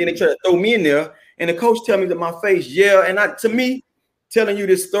me. And then they tried to throw me in there. And the coach tell me to my face, yeah. And to me, telling you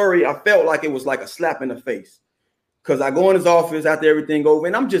this story, I felt like it was like a slap in the face. Because I go in his office after everything over,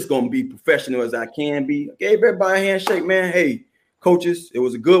 and I'm just going to be professional as I can be. I gave everybody a handshake, man. Hey, coaches, it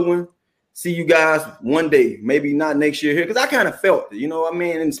was a good one. See you guys one day, maybe not next year here. Because I kind of felt it,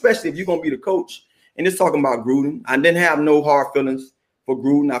 And especially if you're going to be the coach. And it's talking about Gruden. I didn't have no hard feelings for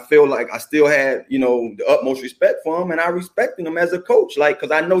Gruden. I feel like I still had, the utmost respect for him. And I respected him as a coach,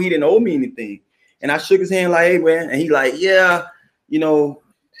 because I know he didn't owe me anything. And I shook his hand like, hey, man. And he like, yeah,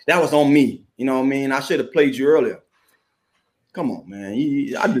 that was on me. I should have played you earlier. Come on, man.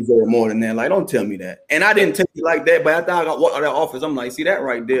 I deserve more than that. Like, don't tell me that. And I didn't take it like that, but after I got walked out of that office, I'm like, see, that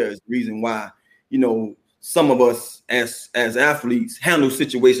right there is the reason why, you know, some of us as athletes handle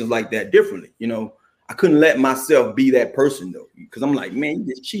situations like that differently. You know, I couldn't let myself be that person though, because I'm like, man, you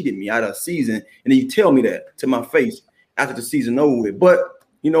just cheated me out of a season, and then you tell me that to my face after the season over with. But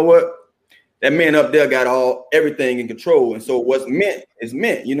you know what? That man up there got everything in control, and so what's meant is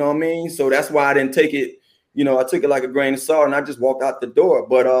meant. You know what I mean? So that's why I didn't take it. You know, I took it like a grain of salt, and I just walked out the door.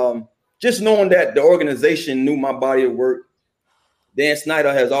 But just knowing that the organization knew my body of work. Dan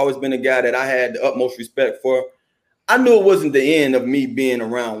Snyder has always been a guy that I had the utmost respect for. I knew it wasn't the end of me being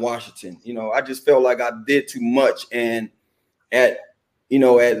around Washington. You know, I just felt like I did too much. And I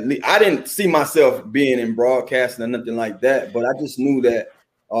didn't see myself being in broadcasting or nothing like that. But I just knew that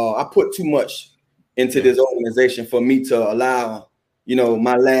I put too much into this organization for me to allow, you know,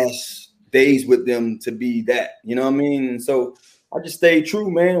 my last days with them to be that. You know what I mean? And so I just stayed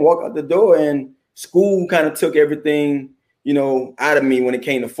true, man, walk out the door, and school kind of took everything, you know, out of me when it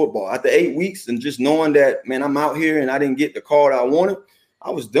came to football. After 8 weeks and just knowing that, man, I'm out here and I didn't get the call that I wanted,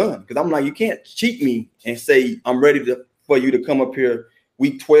 I was done. Because I'm like, you can't cheat me and say I'm ready for you to come up here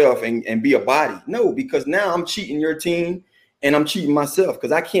week 12 and be a body. No, because now I'm cheating your team and I'm cheating myself,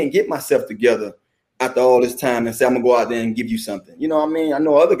 because I can't get myself together after all this time and say I'm going to go out there and give you something. You know what I mean? I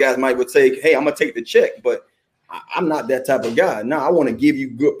know other guys would say, hey, I'm going to take the check, but I'm not that type of guy. No, I want to give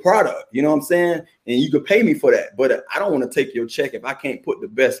you good product. You know what I'm saying? And you could pay me for that. But I don't want to take your check if I can't put the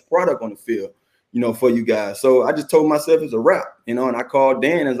best product on the field, you know, for you guys. So I just told myself it's a wrap, you know, and I called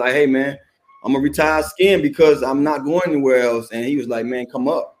Dan and was like, hey, man, I'm going to retire Skin because I'm not going anywhere else. And he was like, man, come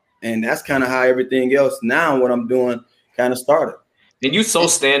up. And that's kind of how everything else now what I'm doing kind of started. And you so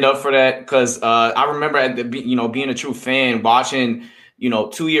stand up for that, because I remember being a true fan, watching,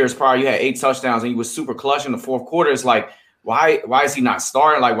 2 years prior, you had 8 touchdowns and he was super clutch in the fourth quarter. It's like, why is he not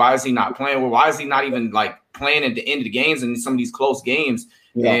starting? Like, why is he not playing? Why is he not even like playing at the end of the games in some of these close games?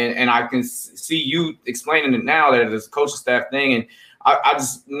 Yeah. And I can see you explaining it now that it's a coaching staff thing. And I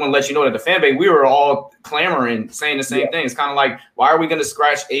just want to let you know that the fan base, we were all clamoring, saying the same thing. It's kind of like, why are we going to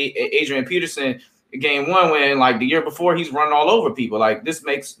scratch Adrian Peterson game one when, like, the year before he's running all over people? Like, this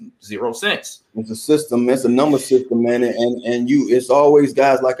makes zero sense. It's a system. It's a number system, man. And it's always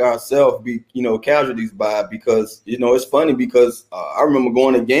guys like ourselves be, casualties by, because, it's funny because I remember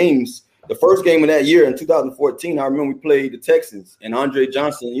going to games. The first game of that year in 2014, I remember we played the Texans, and Andre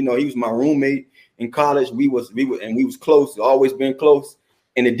Johnson, he was my roommate in college. We was close, always been close.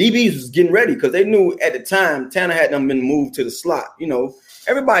 And the DBs was getting ready because they knew at the time Tanner had them been moved to the slot.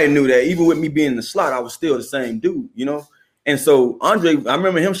 Everybody knew that. Even with me being in the slot, I was still the same dude, And so Andre, I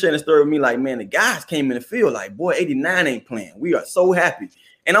remember him sharing a story with me like, man, the guys came in the field like, boy, 89 ain't playing. We are so happy.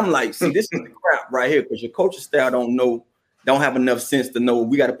 And I'm like, see, this is the crap right here, because your coaching staff don't have enough sense to know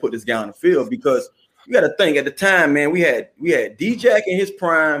we got to put this guy on the field, because you got to think at the time, man, we had D-Jack in his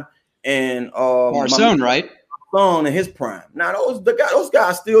prime and Marson, right? Marson in his prime. Now those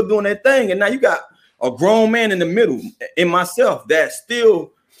guys still doing their thing, and now you got a grown man in the middle, in myself, that's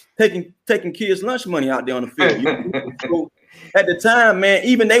still taking kids' lunch money out there on the field. So at the time, man,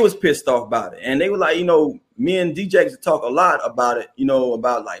 even they was pissed off about it, and they were like, me and DJ used to talk a lot about it,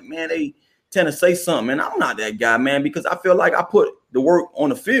 about like, man, they tend to say something, and I'm not that guy, man, because I feel like I put the work on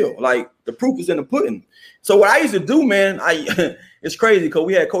the field. Like, the proof is in the pudding. So what I used to do, man, it's crazy because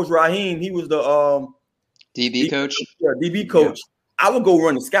we had Coach Raheem. He was the DB coach. Yeah, DB coach. Yeah. I would go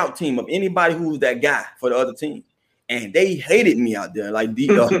run the scout team of anybody who was that guy for the other team, and they hated me out there. Like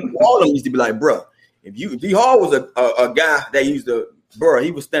all of them used to be like, bro, if D Hall was a guy that used to, bro, he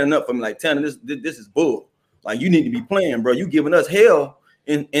was standing up for me like, Tanner, this is bull. Like, you need to be playing, bro. You giving us hell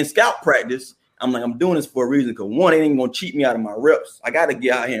in scout practice. I'm like, I'm doing this for a reason, because one, they ain't gonna cheat me out of my reps. I got to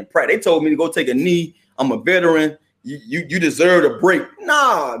get out here and practice. They told me to go take a knee. I'm a veteran. You deserve a break.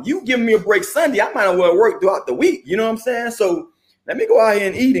 Nah, you giving me a break Sunday, I might as well work throughout the week. You know what I'm saying? So let me go out here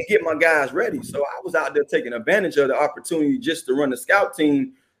and eat and get my guys ready. So I was out there taking advantage of the opportunity just to run the scout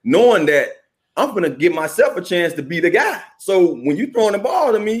team, knowing that I'm going to give myself a chance to be the guy. So when you throwing the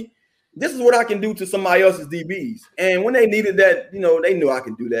ball to me, this is what I can do to somebody else's DBs. And when they needed that, they knew I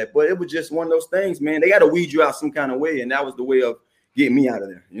could do that. But it was just one of those things, man. They got to weed you out some kind of way. And that was the way of getting me out of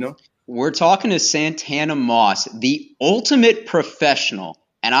there, We're talking to Santana Moss, the ultimate professional.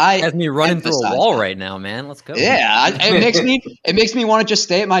 And I has me running through a wall right now, man. Let's go. Yeah, it makes me want to just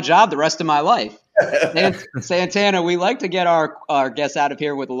stay at my job the rest of my life. Santana, we like to get our guests out of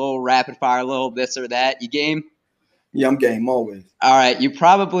here with a little rapid fire, a little this or that. You game? Yeah, I'm game always. All right. You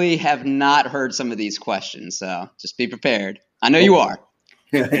probably have not heard some of these questions, so just be prepared. I know you are.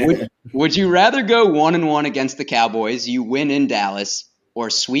 Would you rather go 1-1 against the Cowboys, you win in Dallas, or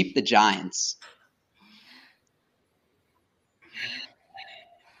sweep the Giants?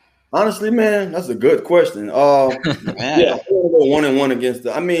 Honestly, man, that's a good question. Yeah, I want to go 1-1 against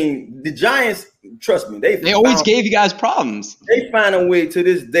the Giants. Trust me, they always gave you guys problems. They find a way to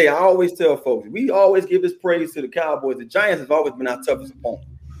this day. I always tell folks, we always give this praise to the Cowboys. The Giants have always been our toughest opponent.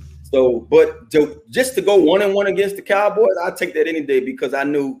 So, but just to go 1-1 against the Cowboys, I'll take that any day because I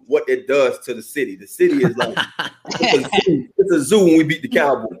knew what it does to the city. The city is like it's a zoo when we beat the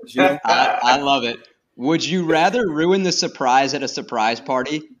Cowboys. You know? I love it. Would you rather ruin the surprise at a surprise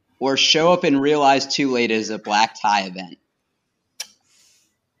party or show up and realize too late as a black tie event?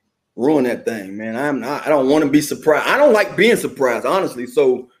 Ruin that thing, man. I don't want to be surprised. I don't like being surprised, honestly.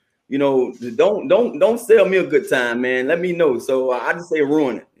 So, don't sell me a good time, man. Let me know. So I just say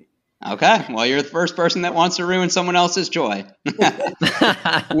ruin it. Okay. Well, you're the first person that wants to ruin someone else's joy.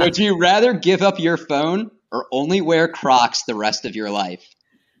 Would you rather give up your phone or only wear Crocs the rest of your life?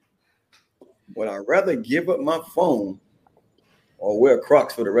 Would I rather give up my phone or wear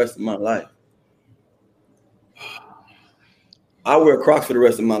Crocs for the rest of my life? I wear Crocs for the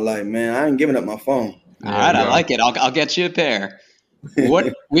rest of my life, man. I ain't giving up my phone. All right, I like it. I'll get you a pair.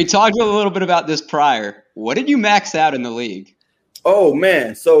 What we talked a little bit about this prior. What did you max out in the league? Oh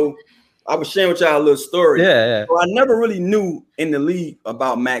man, so I was sharing with y'all a little story. Yeah. So I never really knew in the league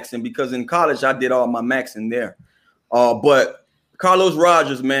about maxing because in college I did all my maxing there. But Carlos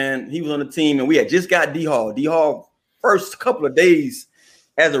Rogers, man, he was on the team and we had just got D-Hall. D-Hall first couple of days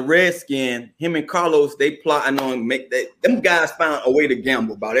as a Redskin, him and Carlos, they plotting on make that. Them guys found a way to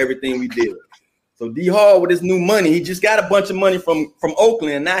gamble about everything we did. So D-Hall with his new money, he just got a bunch of money from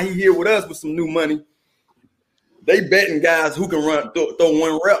Oakland. And now he here with us with some new money. They betting guys who can throw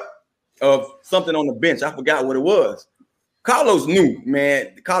one rep of something on the bench. I forgot what it was. Carlos knew,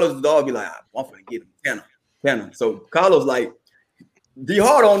 man. Carlos would all be like, I'm going to get him 10. So Carlos like,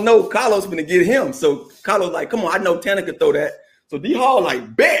 D-Hall don't know Carlos going to get him. So Carlos like, come on, I know Tanner could throw that. So D-Hall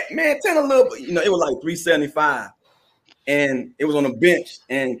like, bet, man, 10 a little bit. It was like 375. And it was on the bench.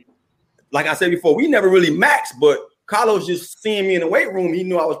 And like I said before, we never really maxed, but Carlos just seeing me in the weight room, he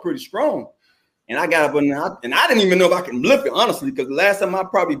knew I was pretty strong. And I got up and I didn't even know if I could lift it, honestly, because the last time I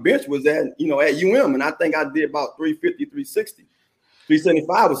probably benched was at UM. And I think I did about 350, 360.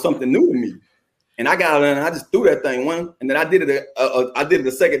 375 was something new to me. And I got in and I just threw that thing one. And then I did it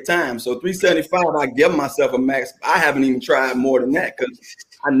a second time. So 375, I give myself a max. I haven't even tried more than that because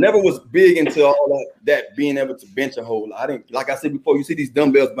I never was big into all that being able to bench a whole lot. I didn't, like I said before, you see these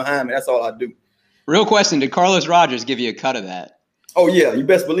dumbbells behind me. That's all I do. Real question. Did Carlos Rogers give you a cut of that? Oh, yeah. You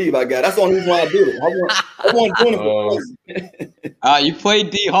best believe I got it. That's the only reason why I did it. I wasn't doing it for you played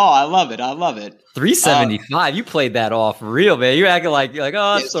D-Hall. I love it. 375. You played that off real, man. You're acting like oh,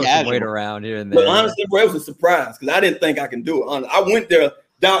 I'm throwing some weight around here and there. But honestly, bro, it was a surprise because I didn't think I can do it. I went there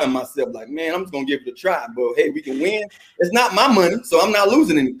doubting myself, like, man, I'm just going to give it a try. But, hey, we can win. It's not my money, so I'm not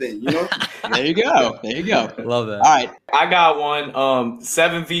losing anything, There you go. Love that. All right. I got one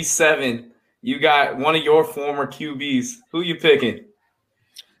 7v7. You got one of your former QBs. Who you picking?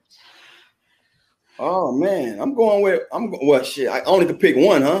 Oh man, shit. I only could pick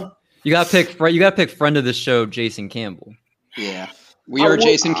one, huh? You got to pick friend of the show, Jason Campbell. Yeah, we are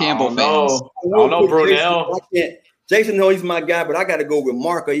Jason Campbell fans. I don't know, Brunel. Jason, no, he's my guy, but I got to go with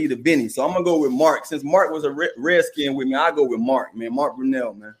Mark or either Vinny. So I'm gonna go with Mark. Since Mark was a Redskin with me, I go with Mark, man. Mark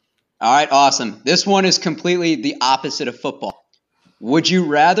Brunel, man. All right, awesome. This one is completely the opposite of football. Would you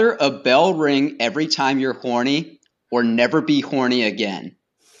rather a bell ring every time you're horny or never be horny again?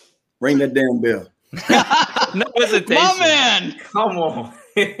 Ring that damn bell. No hesitation. My man. Come on.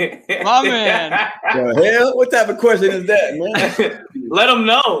 My man. The hell? What type of question is that, man? Let them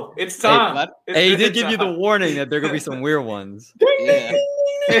know. It's time. He did give you the warning that there are going to be some weird ones. Yeah.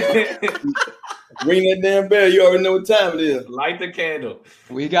 Ring that damn bell. You already know what time it is. Light the candle.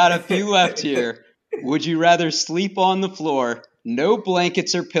 We got a few left here. Would you rather sleep on the floor, no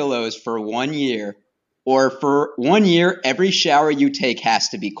blankets or pillows for 1 year, or for 1 year, every shower you take has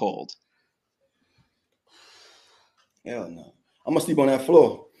to be cold? Hell no. I'm going to sleep on that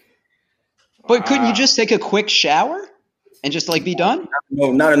floor. But couldn't you just take a quick shower and just be done?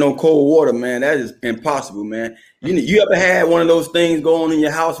 No, not in no cold water, man. That is impossible, man. You ever had one of those things going on in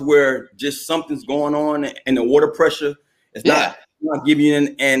your house where just something's going on and the water pressure is not giving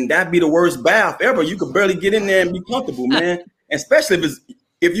you and that'd be the worst bath ever. You could barely get in there and be comfortable, man. Especially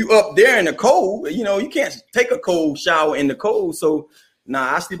if you up there in the cold, you can't take a cold shower in the cold. So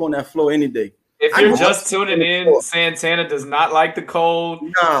I sleep on that floor any day. If you're just tuning in, Santana does not like the cold.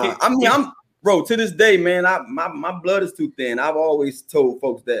 Nah, I mean, bro, to this day, man, my blood is too thin. I've always told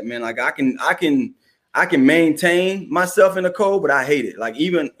folks that, man, like I can maintain myself in the cold, but I hate it. Like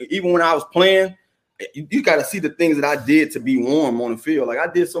even when I was playing, you got to see the things that I did to be warm on the field. Like I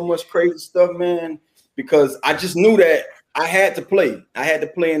did so much crazy stuff, man, because I just knew that I had to play. I had to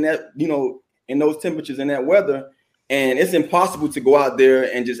play in that, in those temperatures and that weather. And it's impossible to go out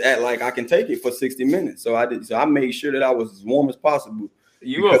there and just act like I can take it for 60 minutes. So I made sure that I was as warm as possible.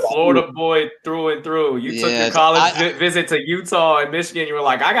 You a Florida boy through and through. You took your college visit to Utah and Michigan. You were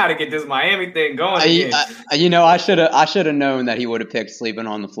like, I got to get this Miami thing going again. I should have known that he would have picked sleeping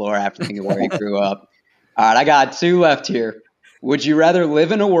on the floor after thinking where he grew up. All right, I got 2 left here. Would you rather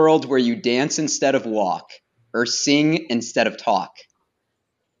live in a world where you dance instead of walk or sing instead of talk?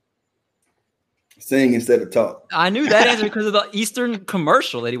 Sing instead of talk. I knew that answer because of the Eastern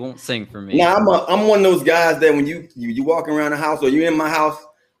commercial that he won't sing for me. Now I'm one of those guys that when you walking around the house or you're in my house,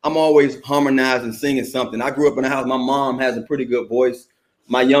 I'm always harmonizing, singing something. I grew up in a house. My mom has a pretty good voice.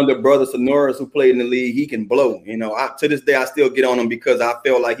 My younger brother Sonoris, who played in the league, he can blow. To this day I still get on him because I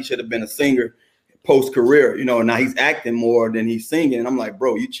feel like he should have been a singer post career. Now he's acting more than he's singing. And I'm like,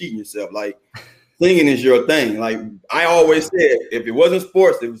 bro, you cheating yourself. Like singing is your thing. Like I always said, if it wasn't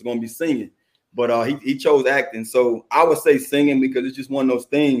sports, it was going to be singing. But he chose acting. So I would say singing because it's just one of those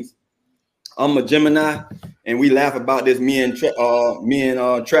things. I'm a Gemini, and we laugh about this. Me and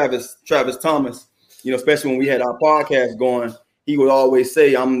Travis Thomas, especially when we had our podcast going, he would always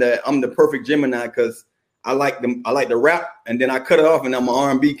say I'm the perfect Gemini because I like the rap, and then I cut it off, and I'm an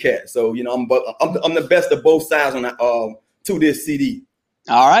R&B cat. So I'm the best of both sides on to this CD.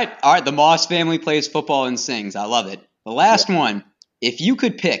 All right. The Moss family plays football and sings. I love it. The last one. If you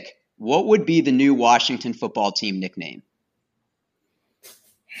could pick, what would be the new Washington football team nickname?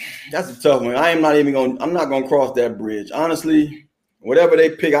 That's a tough one. I'm not going to cross that bridge. Honestly, whatever they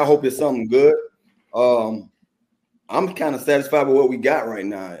pick, I hope it's something good. I'm kind of satisfied with what we got right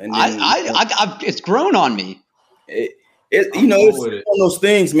now. And then, it's grown on me. It's one of those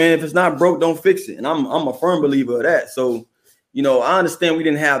things, man. If it's not broke, don't fix it. And I'm a firm believer of that. So, I understand we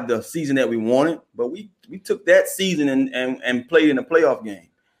didn't have the season that we wanted, but we took that season and played in a playoff game.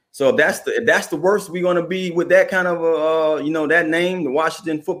 So if that's the worst we're going to be with that kind of that name, the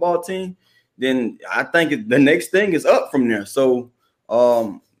Washington football team, then I think the next thing is up from there. So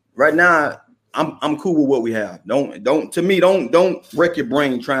right now I'm cool with what we have. Don't wreck your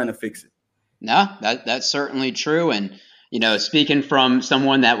brain trying to fix it. No, that's certainly true. And speaking from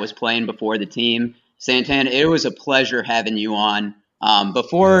someone that was playing before the team, Santana, it was a pleasure having you on.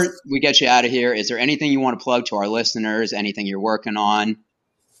 Before we get you out of here, is there anything you want to plug to our listeners? Anything you're working on?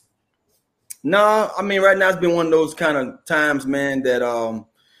 No, I mean, right now it's been one of those kind of times, man, that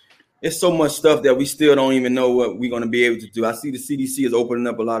it's so much stuff that we still don't even know what we're going to be able to do. I see the CDC is opening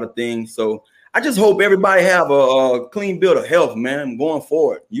up a lot of things. So I just hope everybody have a clean bill of health, man, going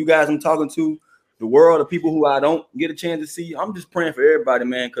forward. You guys I'm talking to, the world, the people who I don't get a chance to see, I'm just praying for everybody,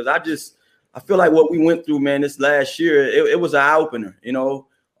 man, because I feel like what we went through, man, this last year, it was an eye-opener,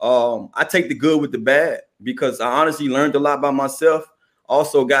 I take the good with the bad because I honestly learned a lot about myself.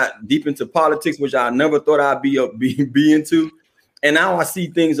 Also got deep into politics, which I never thought I'd be into. And now I see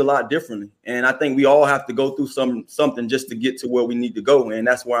things a lot differently. And I think we all have to go through something just to get to where we need to go. And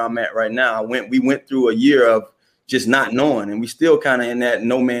that's where I'm at right now. We went through a year of just not knowing, and we still kind of in that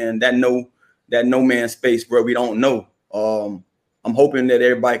no man space where we don't know. I'm hoping that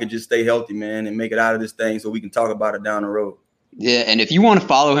everybody can just stay healthy, man, and make it out of this thing so we can talk about it down the road. Yeah, and if you want to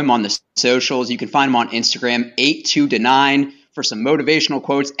follow him on the socials, you can find him on Instagram, 82-9. For some motivational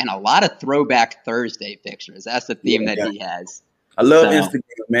quotes and a lot of throwback Thursday pictures. That's the theme that he has. I love Instagram,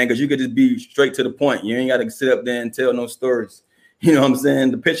 man, because you could just be straight to the point. You ain't got to sit up there and tell no stories. You know what I'm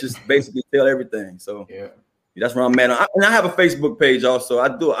saying? The pictures basically tell everything. So that's where I'm at. And I have a Facebook page also. I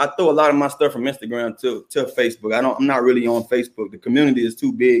throw a lot of my stuff from Instagram to Facebook. I'm not really on Facebook. The community is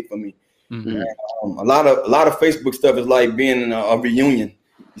too big for me. Mm-hmm. A lot of Facebook stuff is like being in a reunion.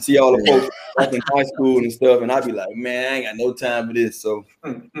 You see all the folks back in high school and stuff, and I'd be like, man, I ain't got no time for this. So,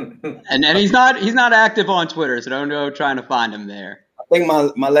 and he's not active on Twitter, so don't go trying to find him there. I think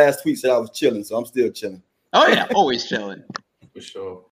my last tweet said I was chilling, so I'm still chilling. Oh yeah, always chilling for sure.